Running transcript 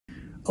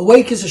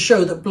Awake is a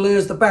show that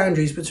blurs the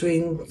boundaries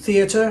between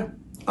theatre,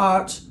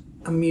 art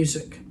and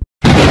music.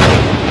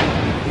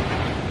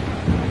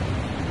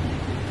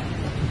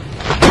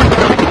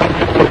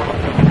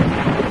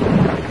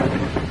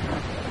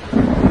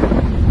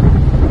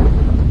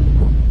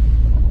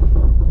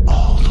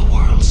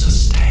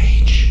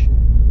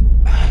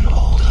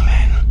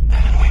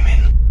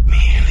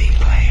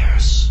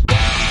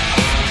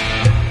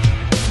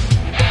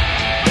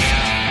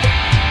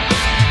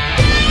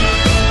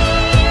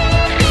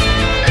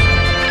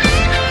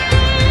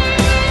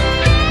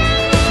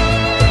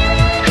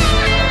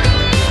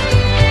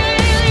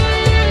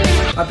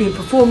 I've been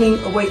performing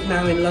Awake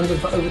now in London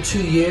for over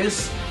 2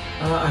 years.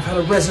 I've had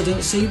a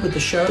residency with the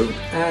show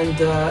and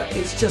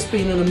it's just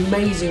been an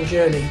amazing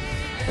journey.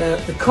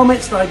 The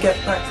comments that I get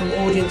back from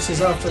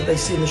audiences after they've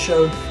seen the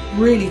show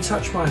really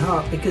touch my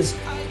heart, because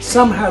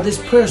somehow this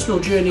personal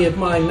journey of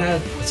mine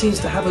now seems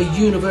to have a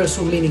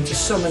universal meaning to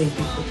so many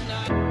people.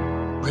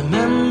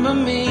 Remember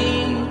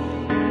me,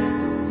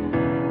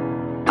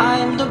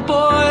 I'm the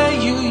boy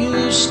you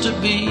used to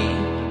be,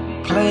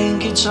 playing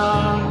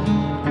guitar,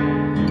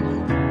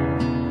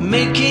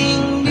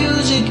 making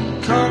music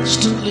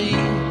constantly,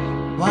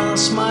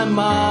 whilst my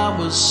ma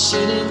was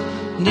sitting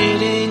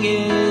knitting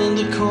in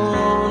the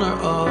corner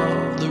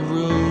of the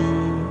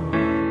room.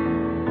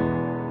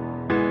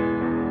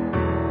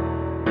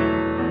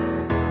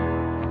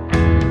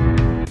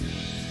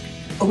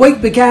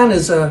 Awake began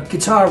as a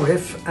guitar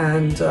riff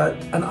and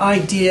an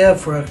idea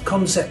for a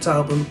concept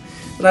album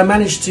that I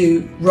managed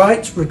to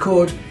write,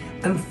 record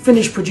and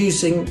finish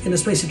producing in the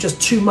space of just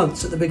 2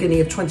 months at the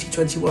beginning of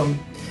 2021.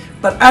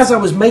 But as I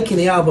was making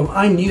the album,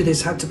 I knew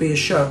this had to be a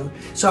show.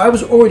 So I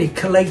was already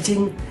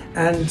collating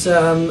and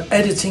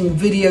editing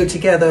video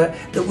together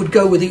that would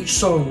go with each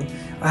song.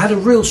 I had a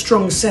real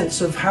strong sense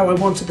of how I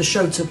wanted the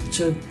show to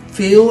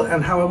feel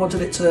and how I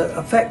wanted it to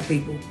affect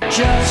people.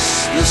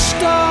 Just the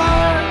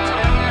start,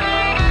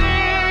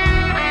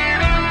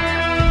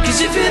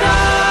 'cause if it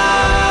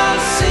all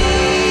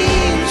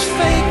seems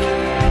fake,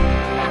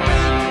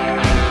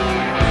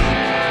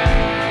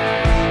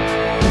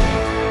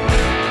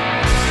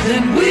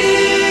 then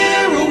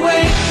we're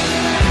awake.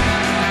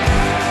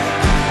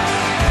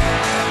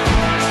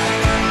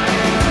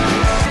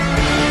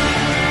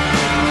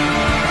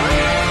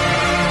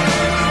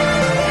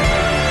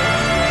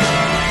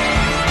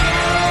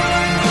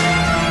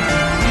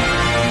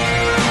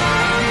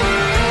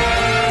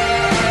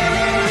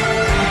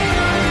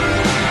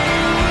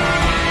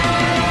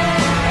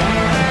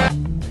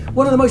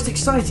 One of the most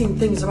exciting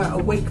things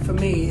about Awake for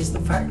me is the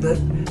fact that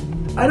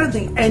I don't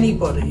think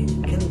anybody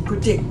can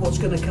predict what's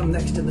going to come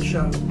next in the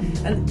show.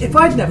 And if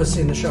I'd never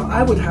seen the show,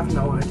 I would have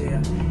no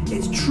idea.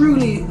 It's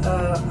truly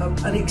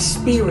an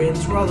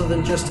experience rather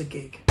than just a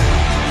gig. This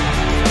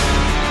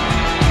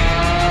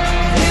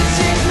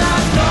is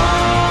not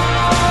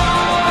normal.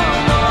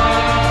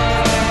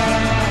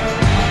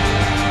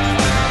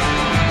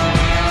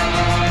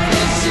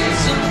 This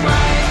isn't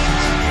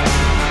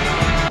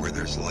right. Where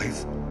there's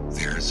life,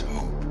 there's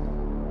hope.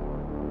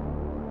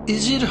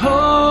 Is it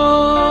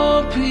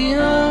opium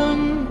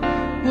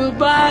we're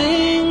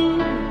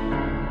buying,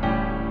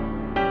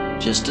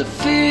 just a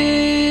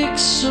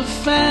fix of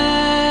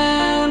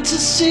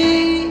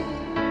fantasy?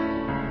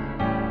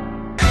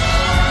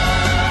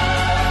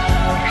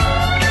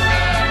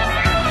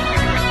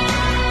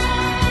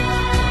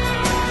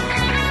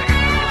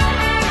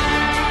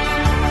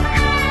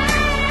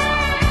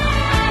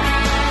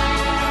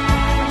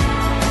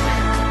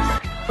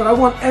 But I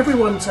want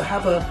everyone to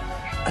have a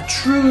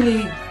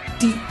truly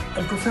deep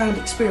and profound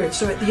experience,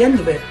 so at the end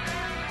of it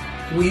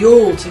we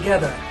all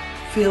together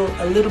feel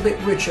a little bit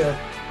richer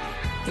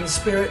in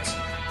spirit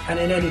and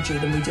in energy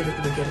than we did at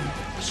the beginning.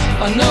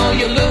 I know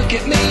you look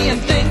at me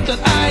and think that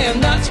I am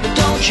nuts, but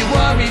don't you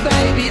worry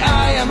baby,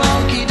 I am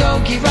okie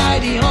dokie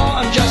righty ho.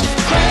 I'm just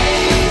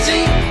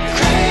crazy,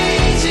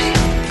 crazy,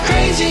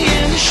 crazy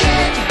in the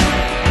shade,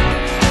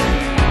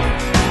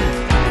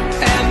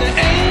 and there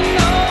ain't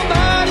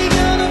nobody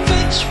gonna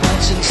fix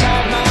what's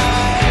inside my head.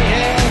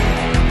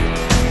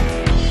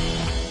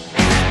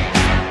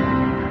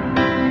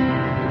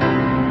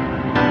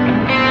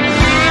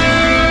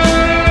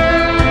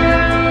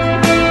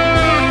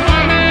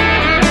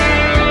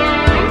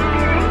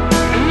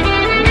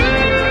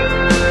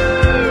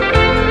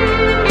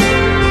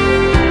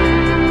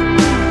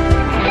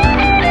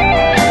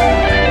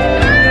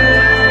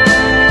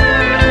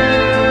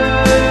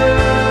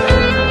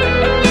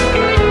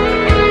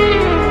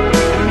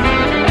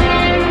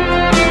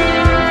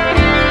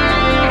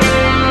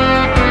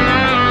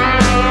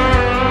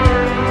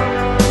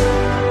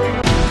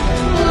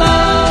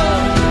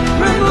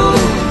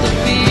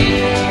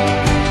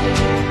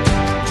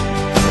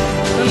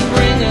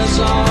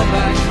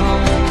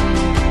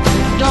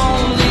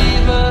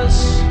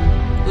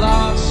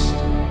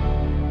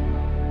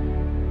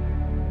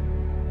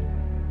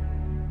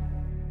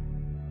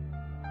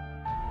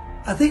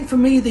 I think for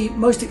me the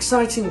most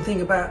exciting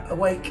thing about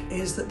Awake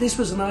is that this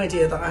was an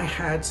idea that I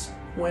had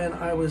when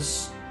I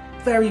was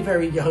very,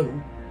 very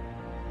young.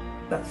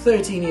 about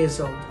 13 years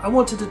old. I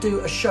wanted to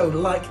do a show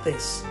like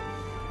this.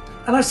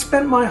 And I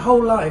spent my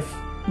whole life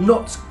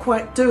not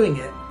quite doing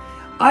it.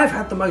 I've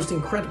had the most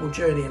incredible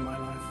journey in my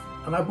life,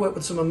 and I've worked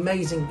with some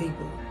amazing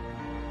people.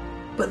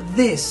 But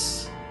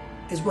this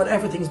is what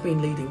everything's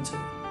been leading to.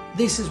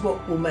 This is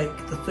what will make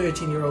the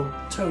 13-year-old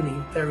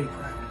Tony very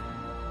proud.